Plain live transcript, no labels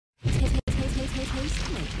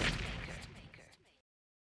Tastemaker.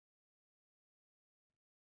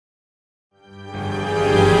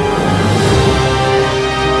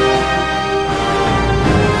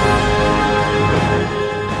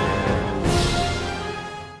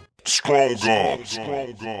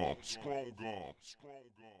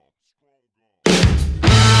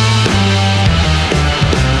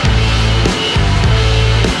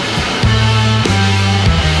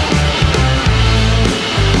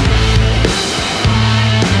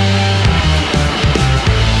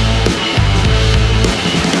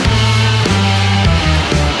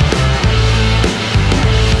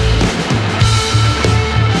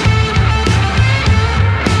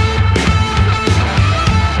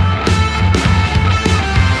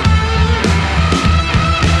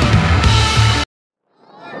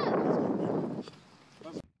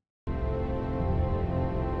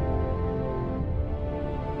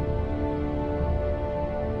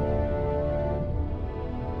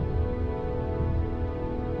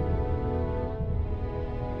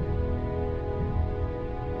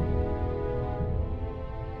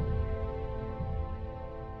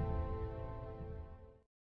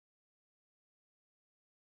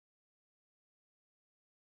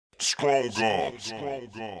 STRONGARM.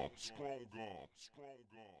 STRONGARM.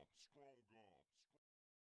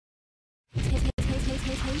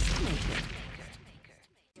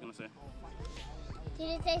 To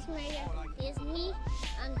the Tastemaker, it's me,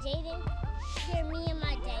 I'm Jaden. Here, me and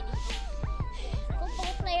my daddy.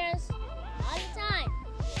 Football players, all the time.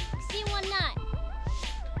 C19,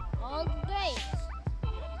 all the grades.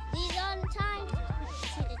 These all the time.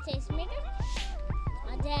 To the Tastemaker,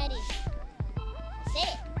 my daddy. Say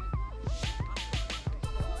it.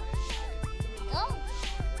 Go.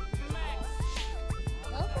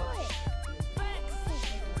 Go for it.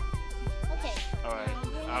 Okay. All right.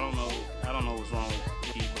 I don't know what's wrong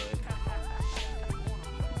with me, but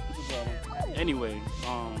anyway,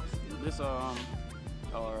 this our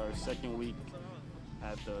second week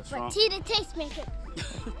at the The Tastemaker.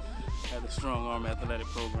 at the Strong Arm Athletic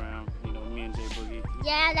Program. You know, me and Jay Boogie.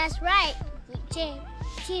 Yeah, that's right. With Jay,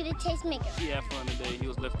 the Tastemaker. He had fun today. He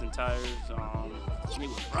was lifting tires. He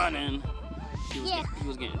was running. He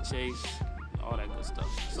was getting chased. All that good stuff.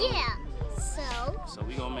 So, yeah. So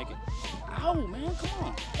we gonna make it. Oh man, come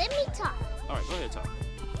on. Let me talk. All right, go ahead, talk.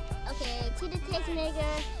 Okay, to the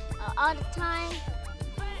Tastemaker, all the time.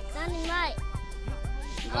 Sounding right.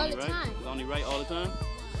 All the time. It's only right all the time?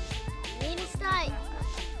 Need to start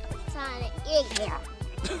sounding ignorant.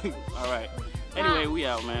 All right. Anyway, we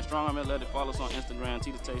out, man. Strong Arm Athletic. Follow us on Instagram,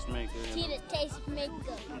 T the Tastemaker. To the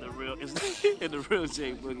Tastemaker. And the real, and the real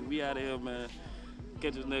Jay Boogie. We out of here, man.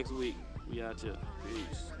 Catch us next week. We out here.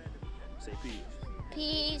 Peace. Say peace.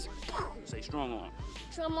 Peace. Say strong arm.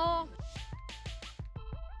 Strong arm.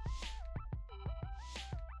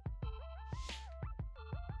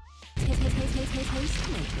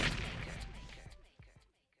 Tastemaker.